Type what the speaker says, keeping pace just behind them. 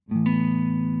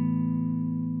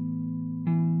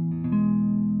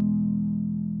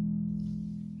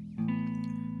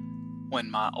when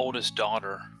my oldest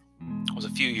daughter was a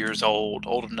few years old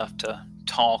enough to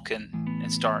talk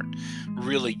and start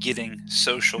really getting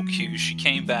social cues. She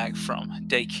came back from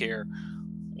daycare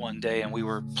one day and we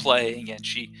were playing, and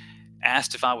she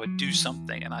asked if I would do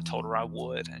something, and I told her I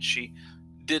would. And she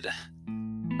did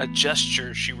a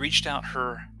gesture. She reached out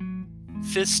her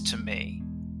fist to me,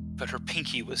 but her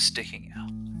pinky was sticking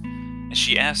out. And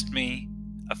she asked me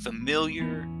a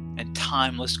familiar and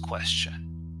timeless question.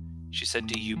 She said,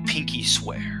 "Do you pinky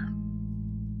swear?"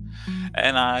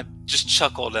 And I just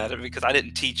chuckled at it because I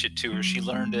didn't teach it to her. She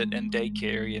learned it in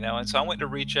daycare. And so I went to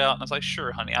reach out and I was like,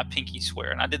 "Sure, honey, I pinky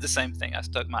swear." And I did the same thing. I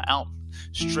stuck my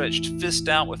outstretched fist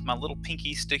out with my little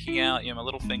pinky sticking out, my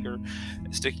little finger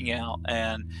sticking out.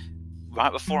 And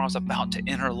right before I was about to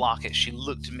interlock it, she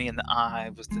looked me in the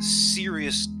eye with the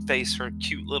serious face her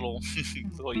cute little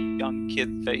young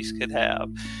kid face could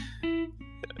have.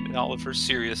 In all of her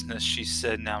seriousness, she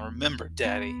said, "Now remember,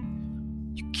 Daddy,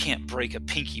 you can't break a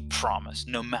pinky promise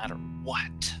no matter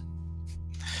what."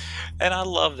 And I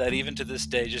love that even to this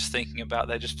day. Just thinking about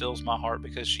that just fills my heart,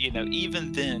 because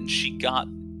even then she got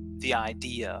the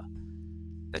idea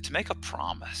that to make a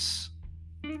promise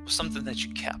was something that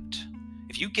you kept.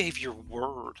 If you gave your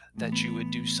word that you would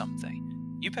do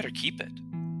something, you better keep it.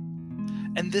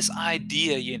 And this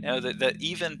idea, that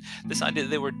even this idea that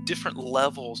there were different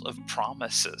levels of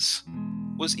promises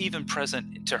was even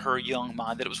present to her young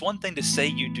mind. That it was one thing to say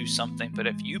you do something, but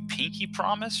if you pinky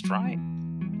promised, right,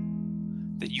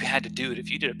 that you had to do it.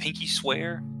 If you did a pinky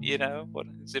swear, what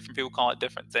different people call it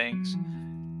different things,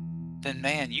 then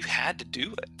man, you had to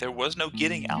do it. There was no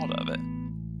getting out of it.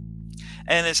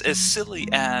 And as silly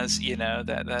as,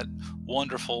 that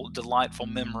wonderful, delightful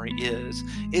memory is,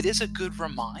 it is a good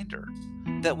reminder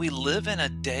that we live in a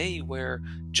day where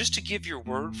just to give your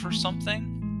word for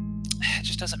something, it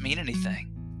just doesn't mean anything.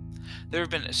 There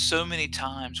have been so many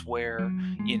times where,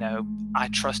 I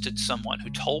trusted someone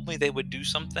who told me they would do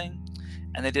something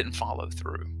and they didn't follow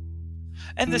through.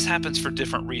 And this happens for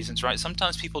different reasons, right?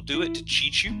 Sometimes people do it to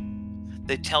cheat you.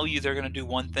 They tell you they're going to do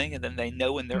one thing and then they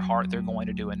know in their heart they're going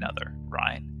to do another,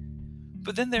 right?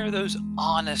 But then there are those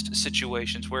honest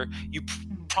situations where you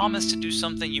promised to do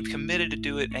something, you committed to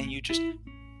do it, and you just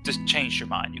changed your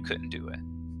mind. You couldn't do it,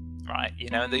 right?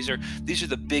 These are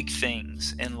the big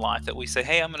things in life that we say,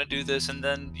 "Hey, I'm going to do this," and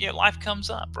then life comes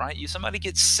up, right? Somebody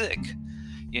gets sick,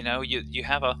 you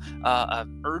have a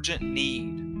urgent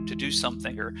need to do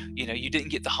something, or you didn't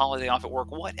get the holiday off at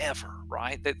work, whatever,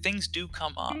 right? That things do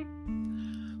come up.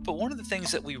 But one of the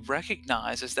things that we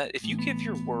recognize is that if you give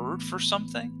your word for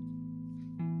something,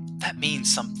 that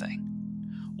means something.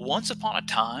 Once upon a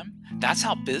time, that's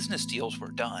how business deals were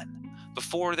done.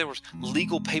 Before there was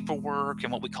legal paperwork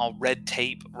and what we call red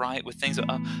tape, right? With things,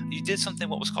 you did something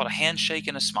what was called a handshake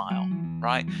and a smile,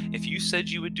 right? If you said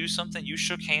you would do something, you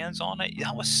shook hands on it,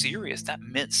 that was serious. That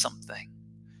meant something.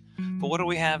 But what do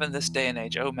we have in this day and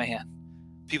age? Oh man,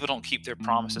 people don't keep their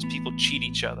promises. People cheat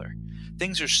each other.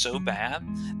 Things are so bad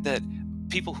that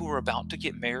people who are about to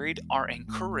get married are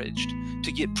encouraged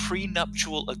to get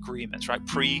prenuptial agreements, right?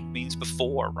 Pre means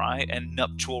before, right? And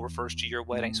nuptial refers to your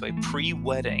wedding. So a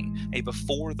pre-wedding, a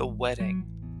before the wedding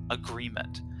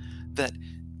agreement, that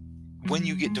when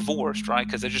you get divorced, right?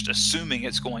 Because they're just assuming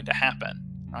it's going to happen,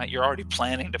 right? You're already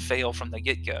planning to fail from the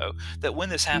get-go. That when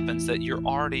this happens, that you're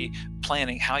already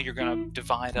planning how you're going to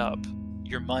divide up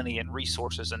your money and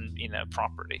resources and,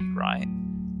 property, right?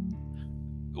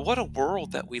 What a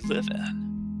world that we live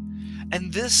in.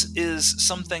 And this is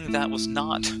something that was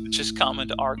not just common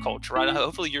to our culture, right?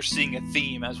 Hopefully you're seeing a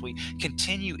theme as we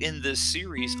continue in this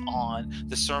series on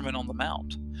the Sermon on the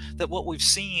Mount. That what we've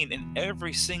seen in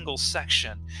every single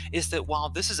section is that while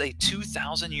this is a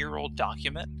 2,000-year-old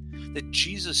document, that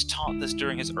Jesus taught this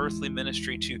during his earthly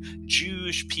ministry to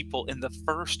Jewish people in the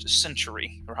first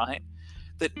century, right?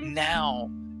 That now,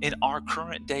 in our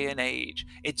current day and age,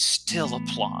 it still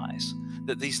applies.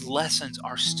 That these lessons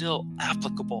are still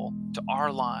applicable to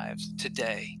our lives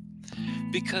today.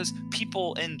 Because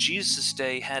people in Jesus'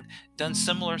 day had done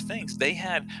similar things. They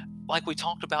had, like we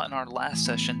talked about in our last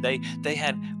session, they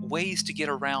had ways to get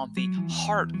around the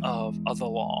heart of the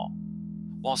law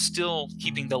while still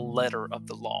keeping the letter of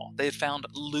the law. They had found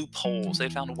loopholes. They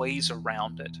had found ways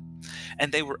around it.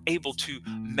 And they were able to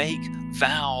make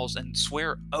vows and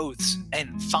swear oaths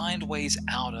and find ways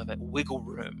out of it, wiggle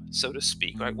room, so to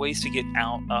speak, right? Ways to get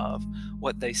out of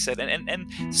what they said.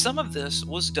 And some of this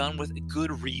was done with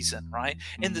good reason, right?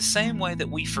 In the same way that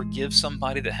we forgive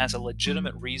somebody that has a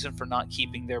legitimate reason for not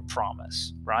keeping their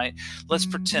promise, right? Let's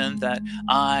pretend that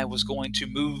I was going to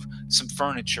move some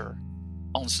furniture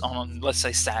on let's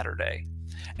say Saturday.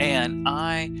 And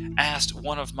I asked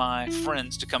one of my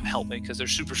friends to come help me because they're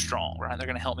super strong, right? They're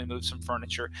going to help me move some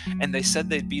furniture. And they said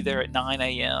they'd be there at 9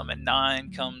 a.m. And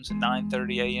 9 comes at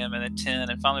 9:30 a.m. and then 10.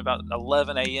 And finally about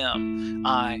 11 a.m.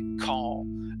 I call.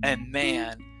 And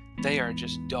man, they are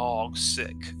just dog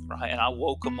sick, right? And I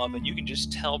woke them up, and you can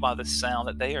just tell by the sound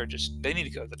that they need to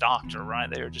go to the doctor, right?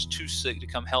 They are just too sick to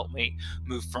come help me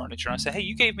move furniture. And I said, hey,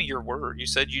 you gave me your word. You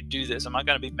said you'd do this. Am I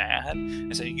going to be mad?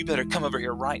 And said, you better come over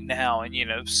here right now. And,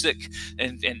 sick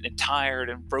and tired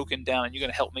and broken down, and you're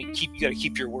going to help me. You got to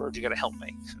keep your word. You got to help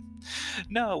me.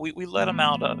 No, we let them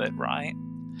out of it, right?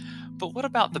 But what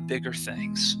about the bigger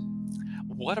things?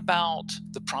 What about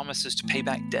the promises to pay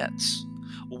back debts?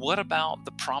 What about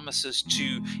the promises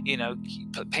to,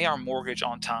 pay our mortgage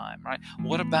on time, right?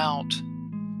 What about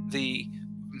the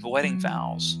wedding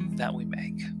vows that we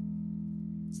make?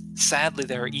 Sadly,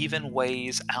 there are even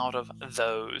ways out of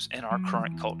those in our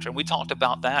current culture. And we talked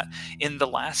about that in the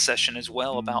last session as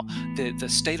well, about the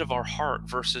state of our heart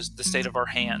versus the state of our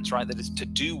hands, right? That is, to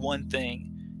do one thing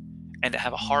and to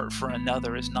have a heart for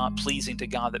another is not pleasing to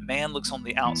God. That man looks on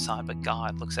the outside, but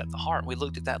God looks at the heart. We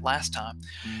looked at that last time.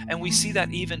 And we see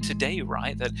that even today,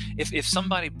 right? That if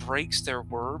somebody breaks their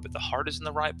word, but the heart is in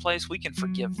the right place, we can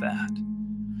forgive that.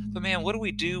 But man, what do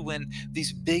we do when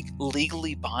these big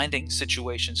legally binding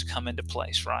situations come into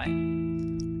place, right?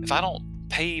 If I don't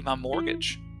pay my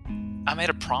mortgage, I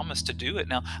made a promise to do it.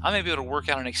 Now, I may be able to work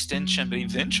out an extension, but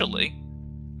eventually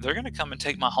they're going to come and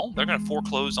take my home. They're going to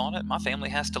foreclose on it. My family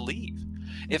has to leave.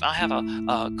 If I have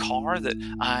a car that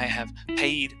I have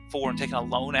paid for and taken a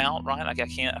loan out, right? Like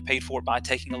I paid for it by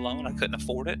taking a loan. I couldn't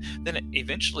afford it. Then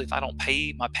eventually, if I don't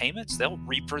pay my payments, they'll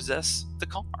repossess the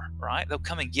car, right? They'll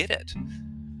come and get it.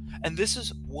 And this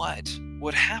is what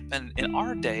would happen in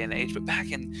our day and age. But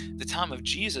back in the time of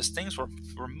Jesus, things were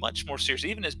much more serious,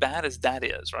 even as bad as that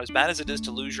is, right? As bad as it is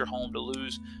to lose your home, to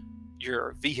lose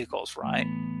your vehicles, right?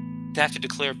 To have to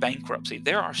declare bankruptcy.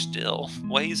 There are still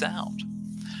ways out.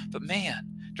 But man,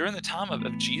 during the time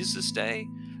of Jesus' day,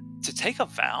 to take a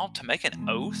vow, to make an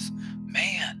oath,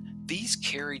 man, these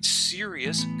carried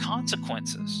serious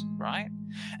consequences, right?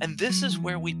 And this is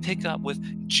where we pick up with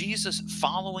Jesus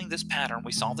following this pattern.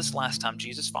 We saw this last time.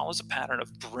 Jesus follows a pattern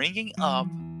of bringing up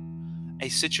a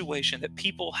situation that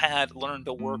people had learned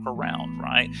to work around,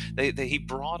 right? He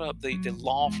brought up the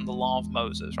law from the law of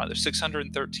Moses, right? There's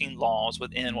 613 laws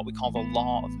within what we call the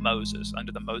law of Moses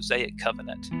under the Mosaic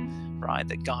covenant, right?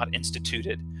 That God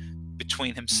instituted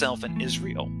between himself and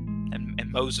Israel.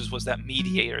 And Moses was that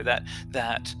mediator,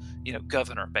 that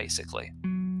governor, basically.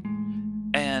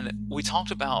 And we talked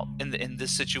about in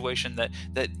this situation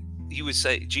that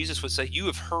Jesus would say, you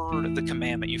have heard the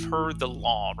commandment, you've heard the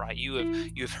law, right? You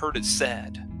have heard it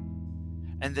said.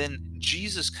 And then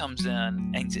Jesus comes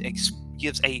in and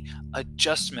gives a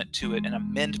adjustment to it, an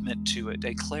amendment to it,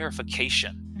 a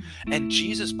clarification. And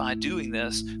Jesus, by doing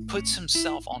this, puts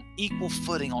himself on equal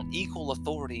footing, on equal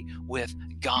authority with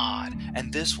God.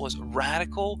 And this was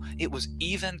radical. It was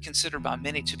even considered by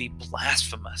many to be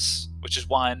blasphemous, which is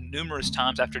why numerous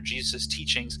times after Jesus'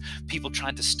 teachings, people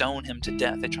tried to stone him to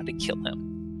death. They tried to kill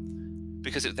him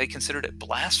because they considered it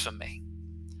blasphemy.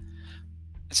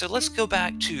 And so let's go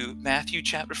back to Matthew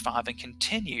chapter 5 and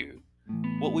continue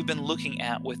what we've been looking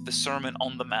at with the Sermon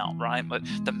on the Mount, right? But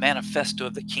the manifesto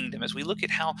of the kingdom, as we look at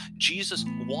how Jesus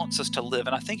wants us to live.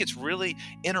 And I think it's really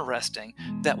interesting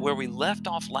that where we left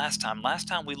off last time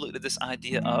we looked at this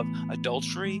idea of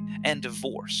adultery and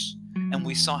divorce. And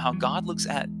we saw how God looks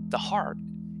at the heart,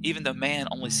 even though man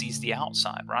only sees the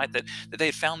outside, right? That they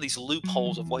had found these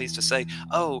loopholes of ways to say,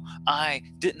 oh, I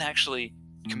didn't actually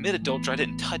commit adultery, I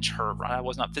didn't touch her, right? I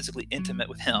was not physically intimate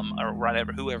with him or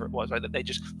whatever, whoever it was, right? That they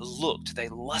just looked, they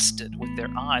lusted with their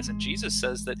eyes. And Jesus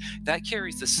says that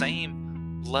carries the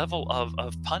same level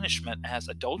of punishment as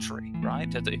adultery, right?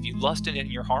 That if you lusted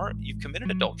in your heart, you've committed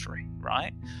adultery,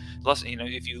 right? Lust,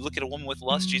 if you look at a woman with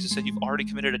lust, Jesus said you've already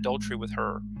committed adultery with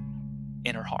her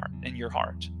in her heart, in your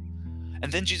heart.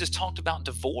 And then Jesus talked about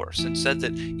divorce and said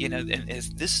that, and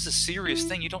this is a serious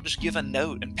thing. You don't just give a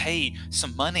note and pay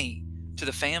some money to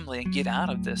the family and get out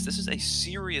of this. This is a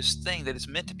serious thing that is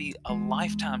meant to be a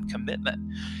lifetime commitment.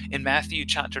 In Matthew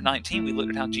chapter 19, we looked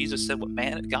at how Jesus said what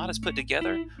God has put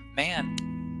together,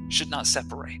 man should not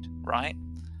separate, right?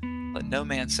 Let no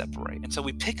man separate. And so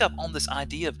we pick up on this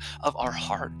idea of our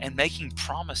heart and making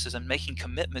promises and making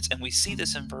commitments. And we see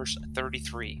this in verse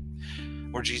 33,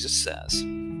 where Jesus says,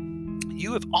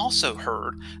 you have also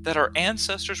heard that our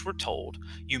ancestors were told,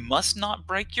 you must not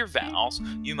break your vows,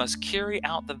 you must carry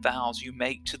out the vows you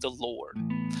make to the Lord.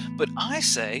 But I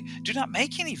say, do not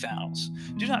make any vows.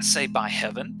 Do not say by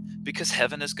heaven, because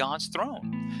heaven is God's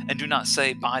throne. And do not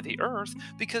say by the earth,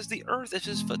 because the earth is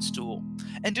his footstool.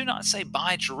 And do not say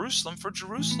by Jerusalem, for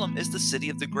Jerusalem is the city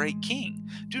of the great king.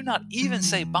 Do not even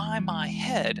say by my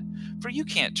head, for you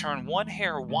can't turn one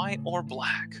hair white or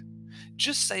black.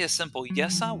 Just say a simple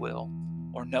yes, I will,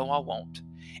 or no, I won't.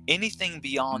 Anything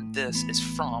beyond this is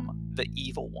from the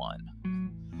evil one.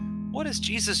 What is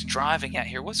Jesus driving at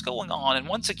here? What's going on? And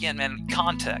once again, man,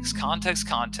 context.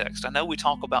 I know we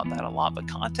talk about that a lot, but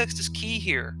context is key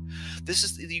here.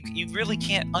 You really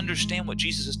can't understand what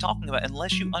Jesus is talking about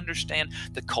unless you understand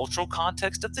the cultural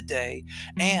context of the day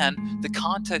and the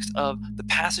context of the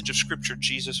passage of Scripture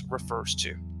Jesus refers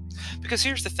to. Because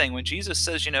here's the thing: when Jesus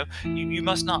says, you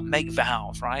must not make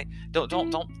vows, right?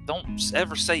 Don't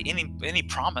ever say any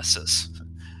promises.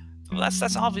 Well,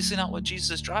 that's obviously not what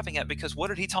Jesus is driving at, because what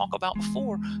did he talk about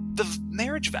before? The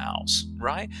marriage vows,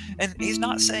 right? And he's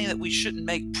not saying that we shouldn't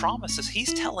make promises.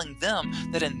 He's telling them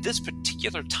that in this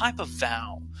particular type of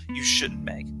vow, you shouldn't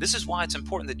make. This is why it's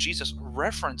important that Jesus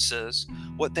references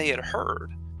what they had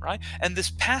heard, right? And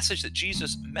this passage that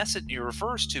Jesus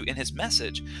refers to in his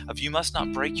message of you must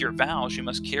not break your vows, you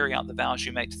must carry out the vows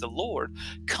you make to the Lord,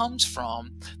 comes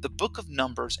from the book of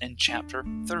Numbers in chapter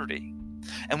 30.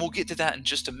 And we'll get to that in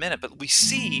just a minute, but we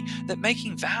see that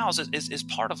making vows is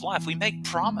part of life. We make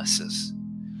promises.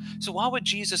 So why would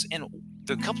Jesus, in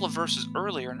the couple of verses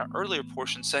earlier, in the earlier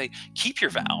portion, say, keep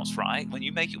your vows, right? When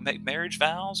you make marriage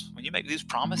vows, when you make these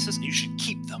promises, you should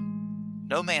keep them.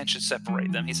 No man should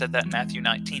separate them. He said that in Matthew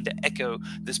 19 to echo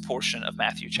this portion of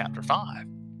Matthew chapter 5.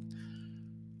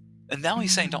 And now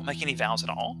he's saying don't make any vows at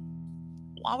all.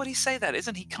 Why would he say that?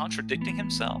 Isn't he contradicting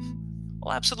himself?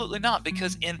 Well, absolutely not,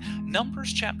 because in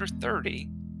Numbers chapter 30,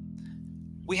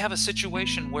 we have a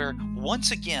situation where, once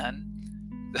again,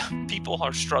 people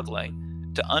are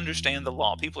struggling to understand the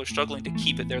law. People are struggling to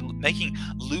keep it. They're making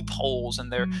loopholes,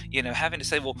 and they're, having to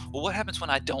say, well, what happens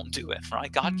when I don't do it,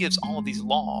 right? God gives all of these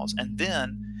laws, and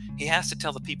then he has to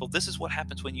tell the people, this is what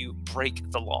happens when you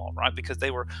break the law, right? Because they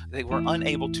were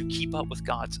unable to keep up with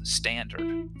God's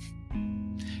standard.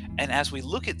 And as we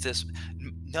look at this,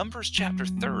 Numbers chapter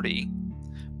 30,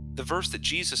 the verse that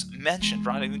Jesus mentioned,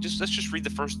 right? Let's just read the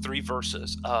first 3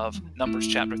 verses of Numbers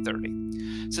chapter 30.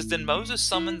 It says, Then Moses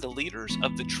summoned the leaders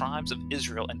of the tribes of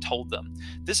Israel and told them,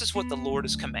 This is what the Lord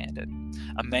has commanded.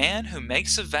 A man who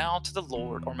makes a vow to the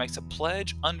Lord or makes a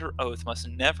pledge under oath must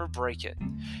never break it.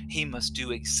 He must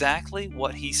do exactly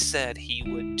what he said he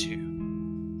would do.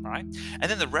 Right? And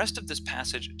then the rest of this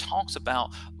passage talks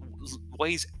about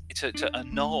ways to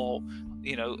annul,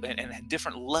 and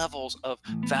different levels of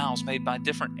vows made by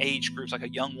different age groups, like a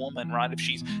young woman, right? If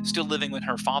she's still living in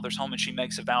her father's home and she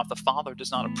makes a vow, if the father does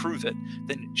not approve it,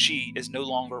 then she is no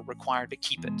longer required to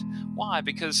keep it. Why?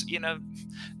 Because,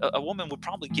 a woman would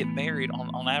probably get married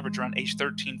on average around age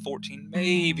 13, 14,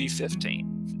 maybe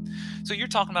 15. So you're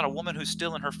talking about a woman who's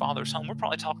still in her father's home. We're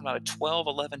probably talking about a 12,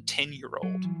 11,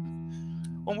 10-year-old.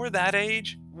 When we're that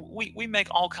age, we make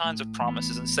all kinds of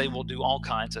promises and say we'll do all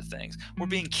kinds of things. We're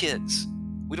being kids.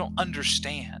 We don't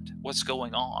understand what's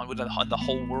going on in the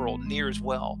whole world near as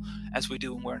well as we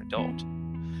do when we're an adult.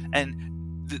 And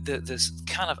this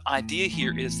kind of idea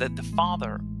here is that the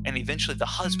father and eventually the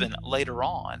husband later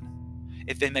on,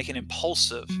 if they make an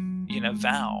impulsive,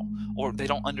 vow, or they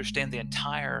don't understand the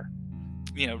entire,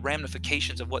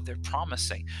 ramifications of what they're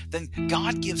promising, then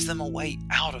God gives them a way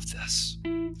out of this.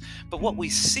 But what we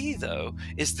see, though,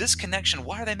 is this connection.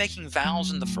 Why are they making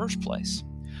vows in the first place?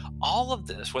 All of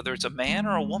this, whether it's a man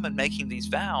or a woman making these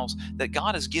vows, that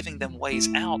God is giving them ways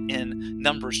out in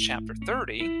Numbers chapter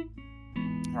 30,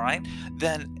 right?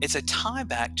 Then it's a tie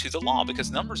back to the law, because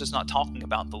Numbers is not talking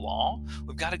about the law.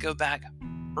 We've got to go back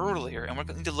earlier, and we're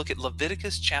going to look at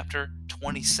Leviticus chapter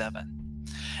 27.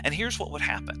 And here's what would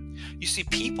happen. You see,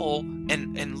 people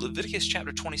in Leviticus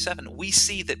chapter 27, we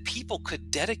see that people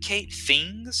could dedicate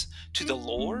things to the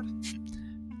Lord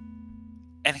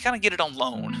and kind of get it on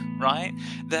loan, right?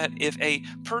 That if a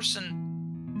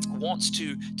person wants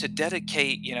to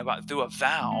dedicate, through a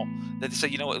vow, that they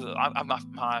say,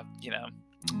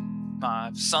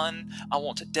 my son, I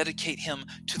want to dedicate him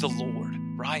to the Lord,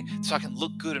 right? So I can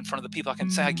look good in front of the people. I can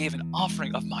say I gave an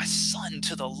offering of my son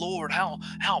to the Lord. How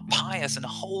pious and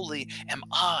holy am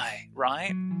I,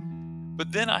 right?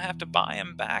 But then I have to buy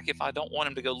him back if I don't want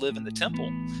him to go live in the temple.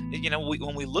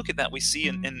 When we look at that, we see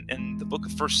in the book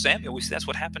of 1 Samuel, we see that's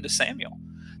what happened to Samuel,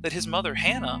 that his mother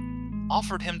Hannah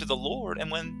offered him to the Lord.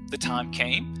 And when the time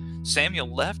came,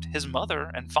 Samuel left his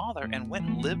mother and father and went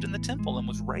and lived in the temple and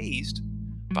was raised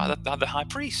by the high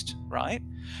priest, right?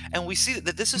 And we see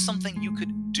that this is something you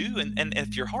could do, and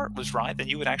if your heart was right, then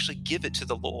you would actually give it to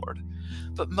the Lord.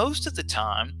 But most of the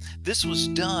time, this was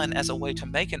done as a way to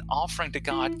make an offering to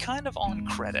God kind of on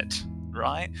credit,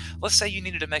 right? Let's say you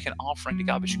needed to make an offering to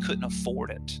God, but you couldn't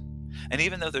afford it. And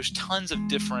even though there's tons of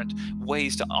different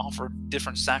ways to offer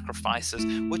different sacrifices,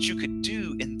 what you could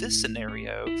do in this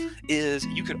scenario is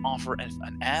you could offer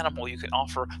an animal, you could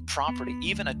offer property,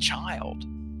 even a child,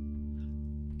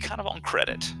 kind of on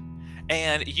credit.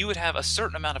 And you would have a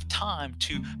certain amount of time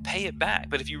to pay it back.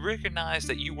 But if you recognize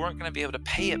that you weren't going to be able to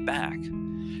pay it back,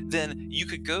 then you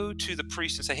could go to the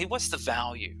priest and say, hey, what's the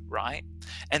value, right?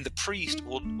 And the priest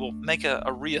will make a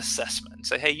reassessment and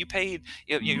say, hey, you paid,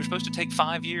 you're supposed to take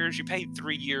 5 years, you paid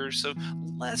 3 years. So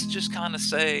let's just kind of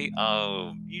say,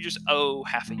 oh, you just owe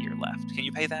half a year left. Can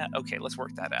you pay that? Okay, let's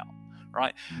work that out,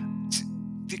 right?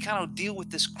 To kind of deal with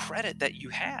this credit that you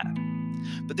had.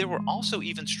 But there were also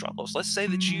even struggles. Let's say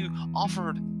that you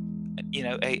offered,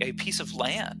 a piece of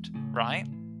land, right?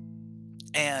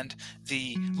 And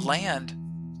the land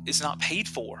is not paid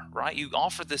for, right? You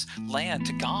offer this land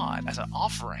to God as an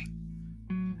offering.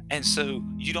 And so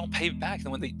you don't pay it back.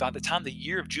 And by the time the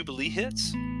year of Jubilee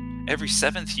hits, every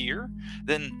 7th year,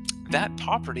 then that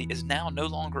property is now no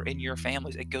longer in your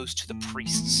families. It goes to the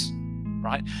priests.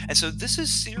 Right? And so this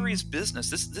is serious business.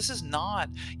 This is not,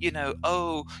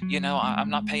 I'm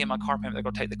not paying my car payment, they're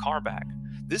going to take the car back.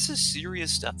 This is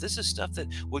serious stuff. This is stuff that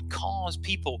would cause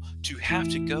people to have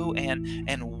to go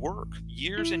and work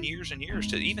years and years and years,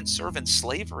 to even serve in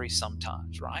slavery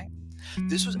sometimes, right?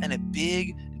 This was a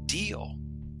big deal.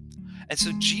 And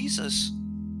so Jesus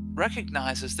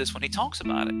recognizes this when he talks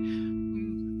about it.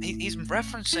 He's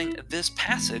referencing this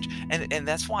passage, and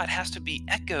that's why it has to be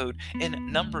echoed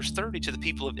in Numbers 30 to the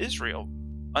people of Israel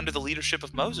under the leadership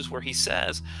of Moses, where he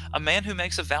says, a man who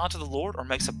makes a vow to the Lord or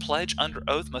makes a pledge under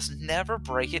oath must never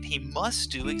break it. He must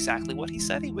do exactly what he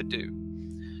said he would do.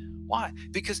 Why?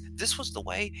 Because this was the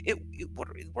way it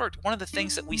worked. One of the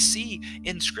things that we see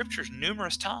in scriptures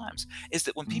numerous times is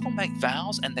that when people make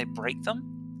vows and they break them,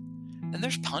 then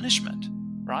there's punishment,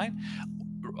 right?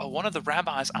 One of the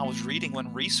rabbis I was reading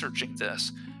when researching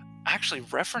this actually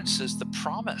references the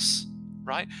promise,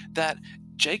 right, that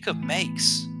Jacob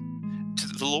makes to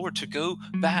the Lord to go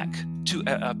back to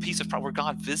a piece of property where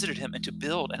God visited him and to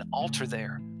build an altar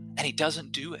there. And he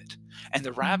doesn't do it. And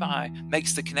the rabbi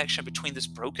makes the connection between this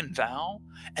broken vow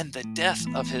and the death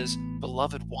of his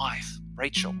beloved wife,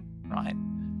 Rachel, right?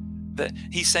 That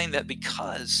he's saying that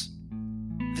because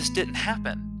this didn't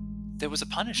happen, there was a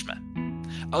punishment.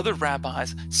 Other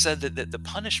rabbis said that the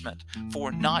punishment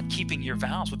for not keeping your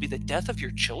vows would be the death of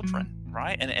your children,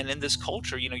 right? And in this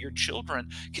culture, your children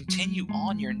continue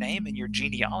on your name and your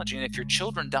genealogy. And if your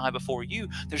children die before you,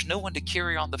 there's no one to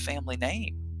carry on the family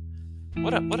name.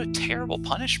 What a terrible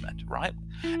punishment, right?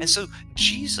 And so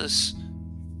Jesus,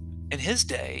 in his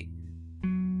day,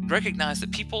 recognized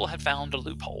that people had found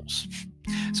loopholes.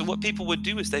 So what people would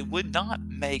do is they would not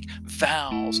make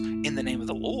vows in the name of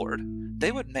the Lord.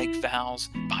 They would make vows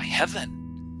by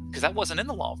heaven, because that wasn't in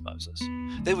the law of Moses.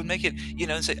 They would make it,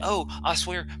 and say, oh, I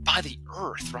swear by the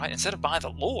earth, right? Instead of by the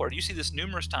Lord. You see this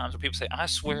numerous times where people say, I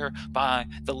swear by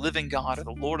the living God, or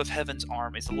the Lord of heaven's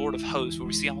armies, the Lord of hosts, where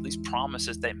we see all these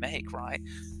promises they make, right?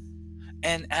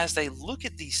 And as they look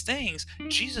at these things,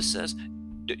 Jesus says,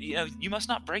 you must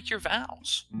not break your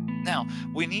vows. Now,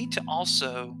 we need to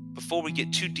also, before we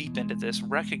get too deep into this,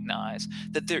 recognize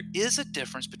that there is a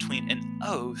difference between an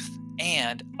oath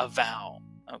and a vow,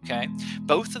 okay?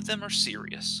 Both of them are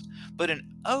serious, but an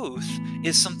oath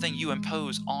is something you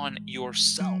impose on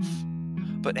yourself,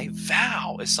 but a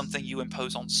vow is something you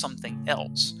impose on something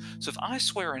else. So if I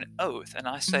swear an oath and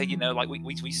I say, like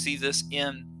we see this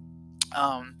in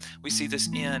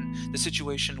the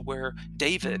situation where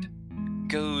David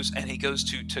goes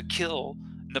to kill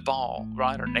Nabal,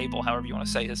 right? Or Nabal, however you want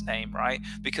to say his name, right?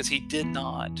 Because he did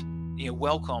not,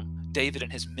 welcome David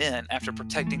and his men after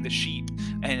protecting the sheep.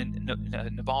 And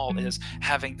Nabal is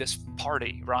having this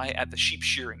party, right, at the sheep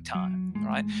shearing time,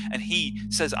 right? And he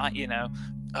says, I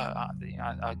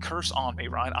curse on me,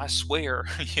 right? I swear,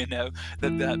 that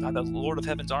by the Lord of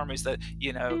heaven's armies that,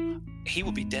 he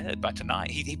will be dead by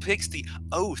tonight. He takes the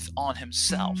oath on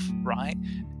himself, right?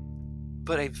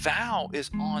 But a vow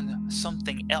is on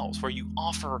something else, where you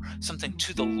offer something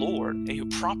to the Lord, a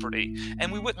property.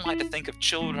 And we wouldn't like to think of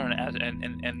children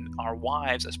and our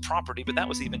wives as property, but that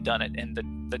was even done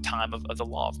in the time of the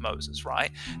law of Moses,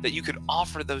 right? That you could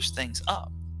offer those things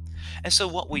up. And so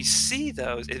what we see,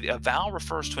 though, is a vow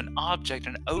refers to an object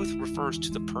and an oath refers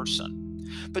to the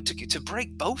person. But to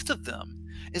break both of them,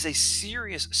 is a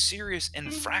serious, serious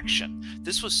infraction.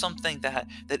 This was something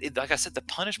like I said, the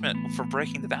punishment for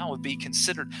breaking the vow would be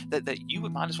considered that you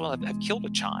might as well have killed a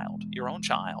child, your own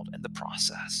child, in the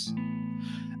process.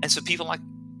 And so people like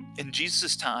in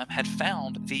Jesus' time had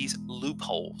found these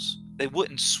loopholes. They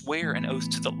wouldn't swear an oath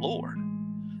to the Lord.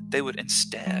 They would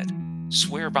instead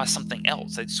swear by something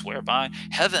else. They'd swear by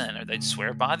heaven, or they'd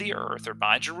swear by the earth, or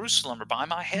by Jerusalem, or by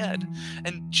my head.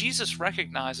 And Jesus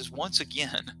recognizes once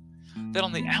again that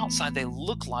on the outside they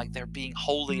look like they're being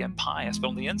holy and pious, but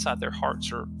on the inside their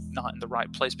hearts are not in the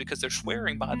right place, because they're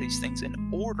swearing by these things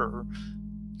in order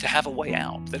to have a way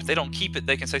out. That if they don't keep it,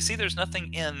 they can say, see, there's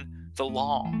nothing in the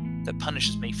law that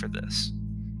punishes me for this,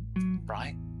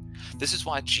 right? This is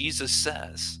why Jesus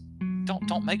says,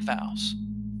 don't make vows.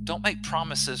 Don't make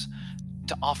promises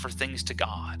to offer things to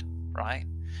God, right?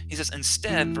 He says,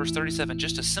 instead, verse 37,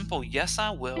 just a simple yes,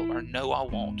 I will, or no, I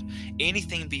won't.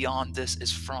 Anything beyond this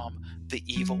is from the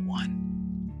evil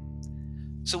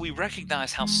one. So we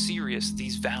recognize how serious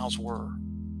these vows were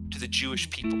to the Jewish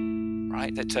people,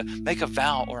 right? That to make a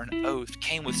vow or an oath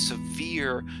came with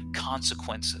severe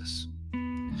consequences.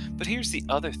 But here's the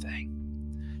other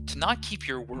thing. To not keep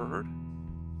your word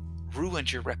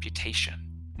ruined your reputation.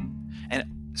 And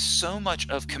so much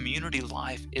of community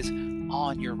life is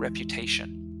on your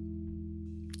reputation.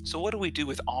 So what do we do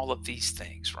with all of these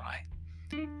things, right?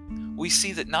 We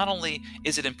see that not only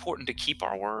is it important to keep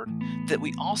our word, that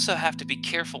we also have to be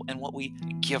careful in what we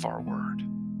give our word.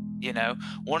 You know,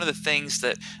 one of the things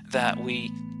that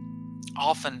we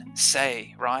often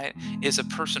say, right, is a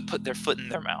person put their foot in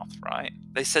their mouth, right?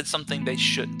 They said something they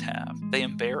shouldn't have. They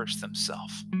embarrassed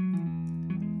themselves.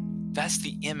 That's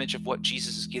the image of what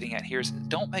Jesus is getting at here, is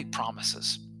don't make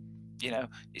promises. You know,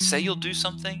 say you'll do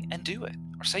something and do it,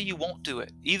 or say you won't do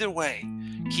it. Either way,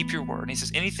 keep your word. And he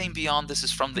says anything beyond this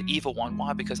is from the evil one.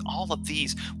 Why? Because all of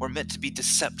these were meant to be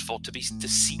deceptive, to be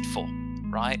deceitful,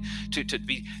 right? To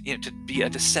be a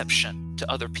deception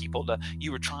to other people.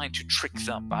 You were trying to trick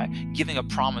them by giving a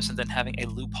promise and then having a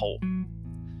loophole.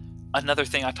 Another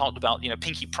thing I talked about,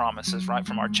 pinky promises, right,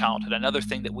 from our childhood. Another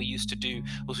thing that we used to do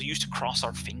was we used to cross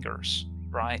our fingers,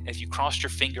 right? If you crossed your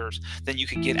fingers, then you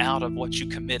could get out of what you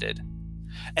committed.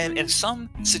 And in some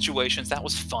situations, that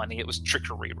was funny. It was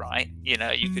trickery, right? You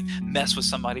could mess with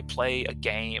somebody, play a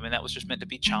game, and that was just meant to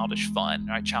be childish fun,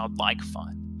 right? Childlike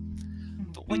fun.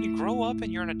 But when you grow up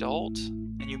and you're an adult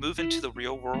and you move into the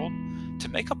real world, to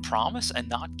make a promise and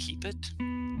not keep it,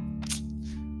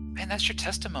 man, that's your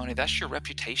testimony. That's your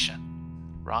reputation,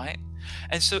 right?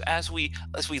 And so as we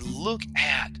look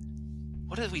at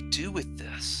what do we do with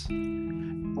this?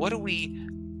 What do we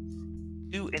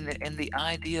do in the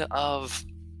idea of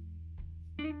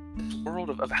this world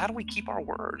of how do we keep our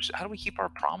words? How do we keep our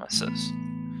promises?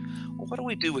 Well, what do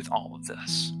we do with all of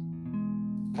this?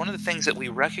 One of the things that we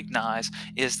recognize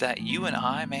is that you and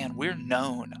I, man, we're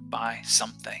known by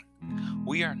something.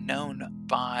 We are known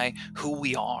by who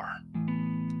we are.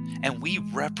 And we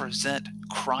represent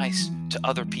Christ to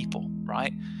other people,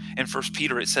 right? In 1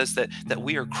 Peter, it says that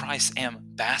we are Christ's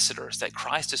ambassadors, that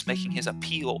Christ is making his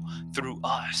appeal through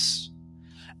us.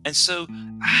 And so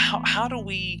how do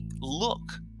we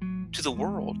look to the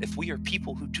world if we are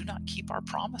people who do not keep our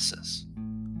promises?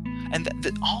 And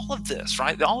all of this,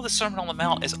 right? All of the Sermon on the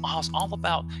Mount is all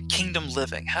about kingdom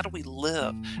living. How do we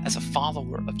live as a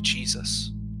follower of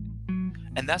Jesus?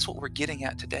 And that's what we're getting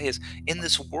at today, is in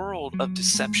this world of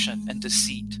deception and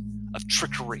deceit, of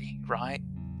trickery, right?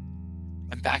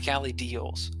 And back alley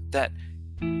deals, that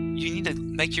you need to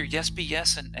make your yes be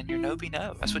yes and your no be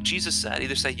no. That's what Jesus said.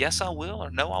 Either say yes I will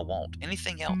or no I won't.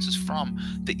 Anything else is from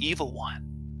the evil one.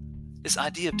 This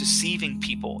idea of deceiving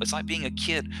people, it's like being a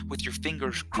kid with your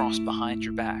fingers crossed behind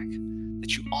your back,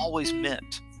 that you always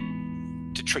meant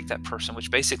to trick that person,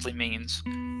 which basically means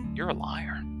you're a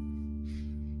liar.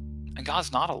 And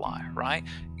God's not a liar, right?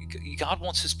 God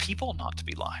wants his people not to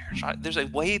be liars, right? There's a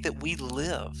way that we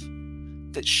live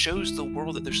that shows the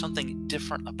world that there's something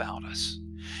different about us.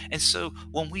 And so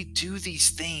when we do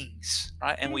these things,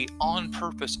 right, and we on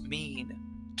purpose mean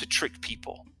to trick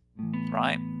people,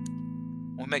 right?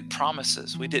 When we make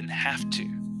promises we didn't have to,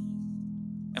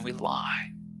 and we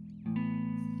lie,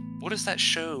 what does that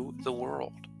show the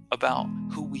world about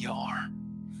who we are?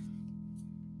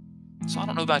 So I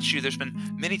don't know about you, there's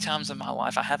been many times in my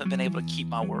life I haven't been able to keep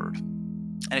my word,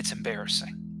 and it's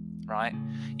embarrassing, right?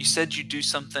 You said you'd do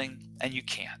something and you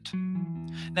can't.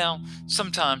 Now,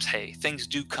 sometimes, hey, things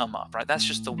do come up, right? That's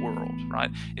just the world, right?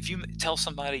 If you tell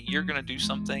somebody you're going to do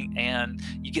something and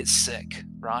you get sick,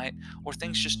 right? Or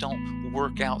things just don't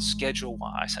work out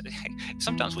schedule-wise.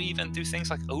 Sometimes we even do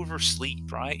things like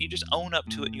oversleep, right? You just own up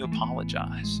to it and you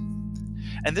apologize.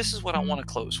 And this is what I want to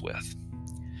close with.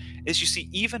 Is you see,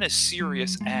 even as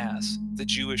serious as the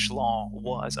Jewish law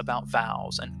was about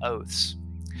vows and oaths,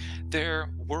 there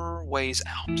were ways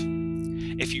out.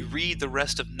 If you read the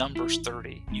rest of Numbers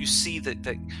 30, you see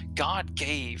that God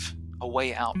gave a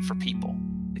way out for people.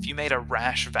 If you made a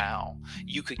rash vow,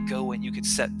 you could go and you could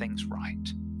set things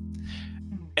right.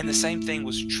 And the same thing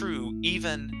was true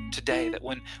even today, that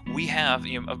when we have,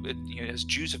 as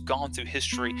Jews have gone through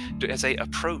history, as they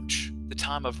approach the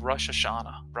time of Rosh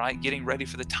Hashanah, right, getting ready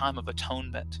for the time of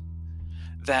atonement,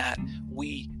 that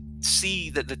we see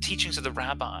that the teachings of the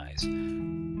rabbis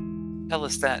tell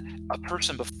us that a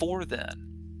person before then,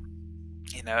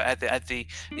 at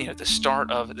the start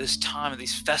of this time of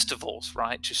these festivals,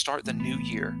 right, to start the new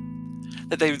year,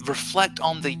 that they reflect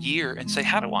on the year and say,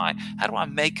 how do I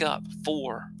make up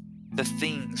for the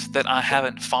things that I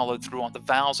haven't followed through on, the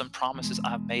vows and promises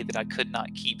I've made that I could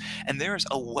not keep? And there is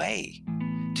a way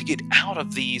to get out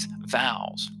of these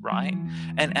vows, right?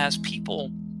 And as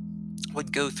people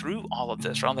would go through all of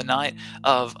this, right, on the night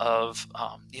of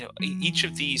each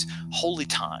of these holy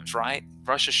times, right,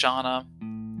 Rosh Hashanah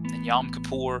and Yom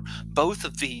Kippur, both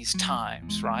of these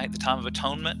times, right, the time of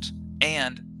atonement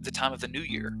and the time of the new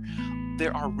year,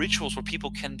 there are rituals where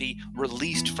people can be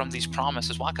released from these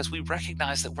promises. Why? Because we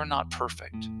recognize that we're not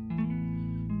perfect.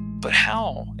 But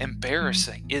how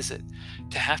embarrassing is it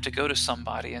to have to go to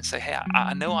somebody and say, hey,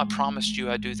 I know I promised you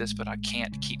I'd do this, but I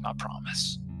can't keep my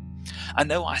promise. I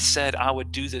know I said I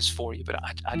would do this for you, but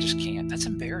I just can't. That's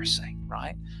embarrassing,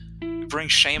 right? It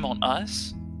brings shame on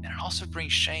us, and it also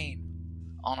brings shame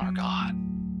on our God,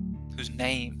 whose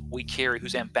name we carry,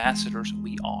 whose ambassadors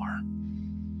we are.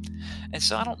 And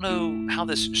so I don't know how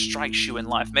this strikes you in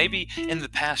life. Maybe in the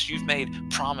past you've made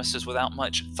promises without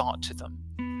much thought to them.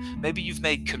 Maybe you've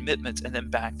made commitments and then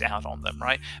backed out on them,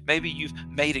 right? Maybe you've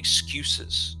made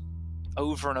excuses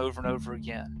over and over and over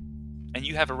again. And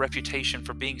you have a reputation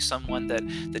for being someone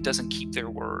that doesn't keep their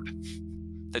word,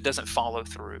 that doesn't follow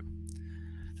through.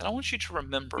 And I want you to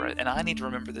remember it, and I need to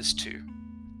remember this too,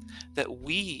 that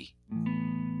we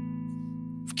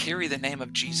carry the name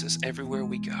of Jesus everywhere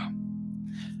we go,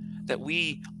 that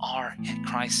we are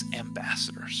Christ's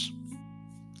ambassadors.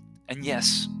 And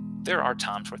yes, there are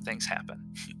times where things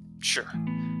happen, sure.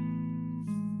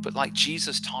 But like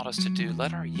Jesus taught us to do,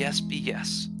 let our yes be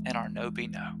yes and our no be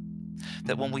no.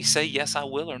 That when we say yes, I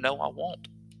will, or no, I won't,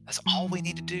 that's all we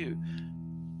need to do.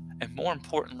 And more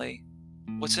importantly,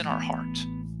 what's in our heart.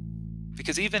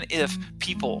 Because even if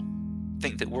people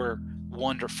think that we're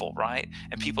wonderful, right?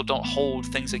 And people don't hold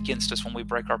things against us when we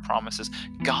break our promises,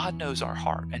 God knows our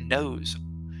heart and knows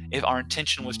if our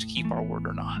intention was to keep our word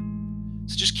or not.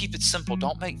 So just keep it simple.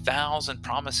 Don't make vows and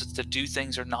promises to do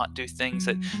things or not do things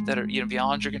that are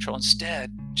beyond your control.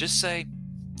 Instead, just say,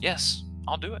 yes,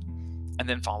 I'll do it. And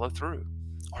then follow through.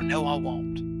 Or no, I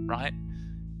won't, right?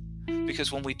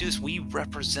 Because when we do this, we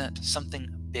represent something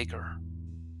bigger.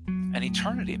 And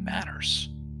eternity matters.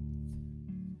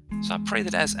 So I pray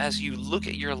that as you look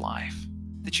at your life,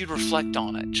 that you'd reflect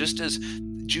on it, just as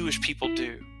Jewish people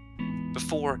do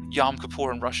before Yom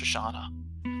Kippur and Rosh Hashanah,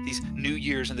 these New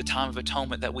Year's and the time of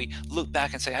atonement, that we look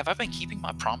back and say, have I been keeping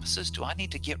my promises? Do I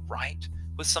need to get right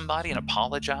with somebody and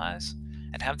apologize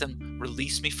and have them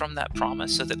release me from that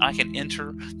promise so that I can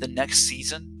enter the next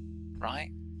season, right,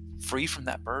 free from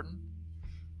that burden?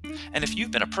 And if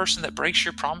you've been a person that breaks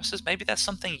your promises, maybe that's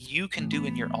something you can do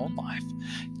in your own life,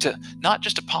 to not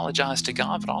just apologize to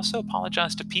God, but also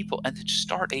apologize to people, and to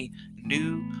start a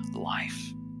new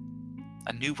life,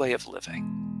 a new way of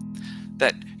living.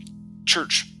 That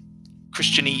church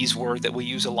Christianese word that we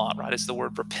use a lot, right, is the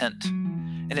word repent.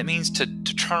 And it means to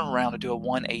turn around and do a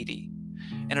 180.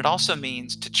 And it also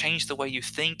means to change the way you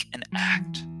think and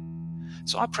act.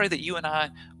 So I pray that you and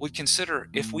I would consider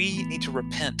if we need to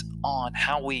repent on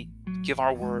how we give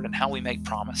our word and how we make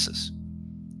promises.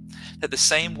 That the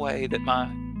same way that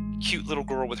my cute little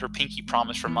girl with her pinky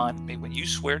promise reminded me, when you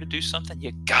swear to do something,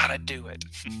 you gotta do it.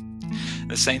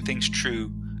 The same thing's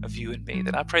true of you and me.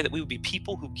 That I pray that we would be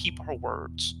people who keep our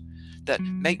words, that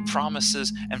make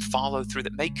promises and follow through,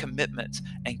 that make commitments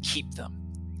and keep them.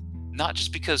 Not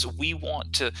just because we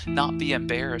want to not be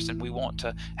embarrassed and we want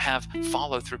to have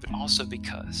follow through, but also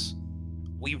because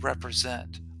we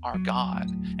represent our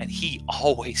God and He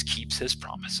always keeps His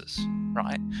promises,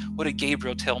 right? What did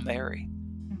Gabriel tell Mary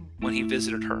when he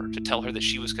visited her to tell her that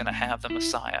she was going to have the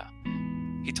Messiah?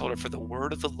 He told her, for the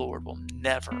word of the Lord will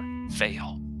never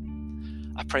fail.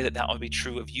 I pray that that would be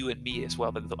true of you and me as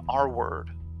well, that our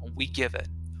word, when we give it,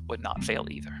 would not fail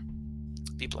either.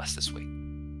 Be blessed this week.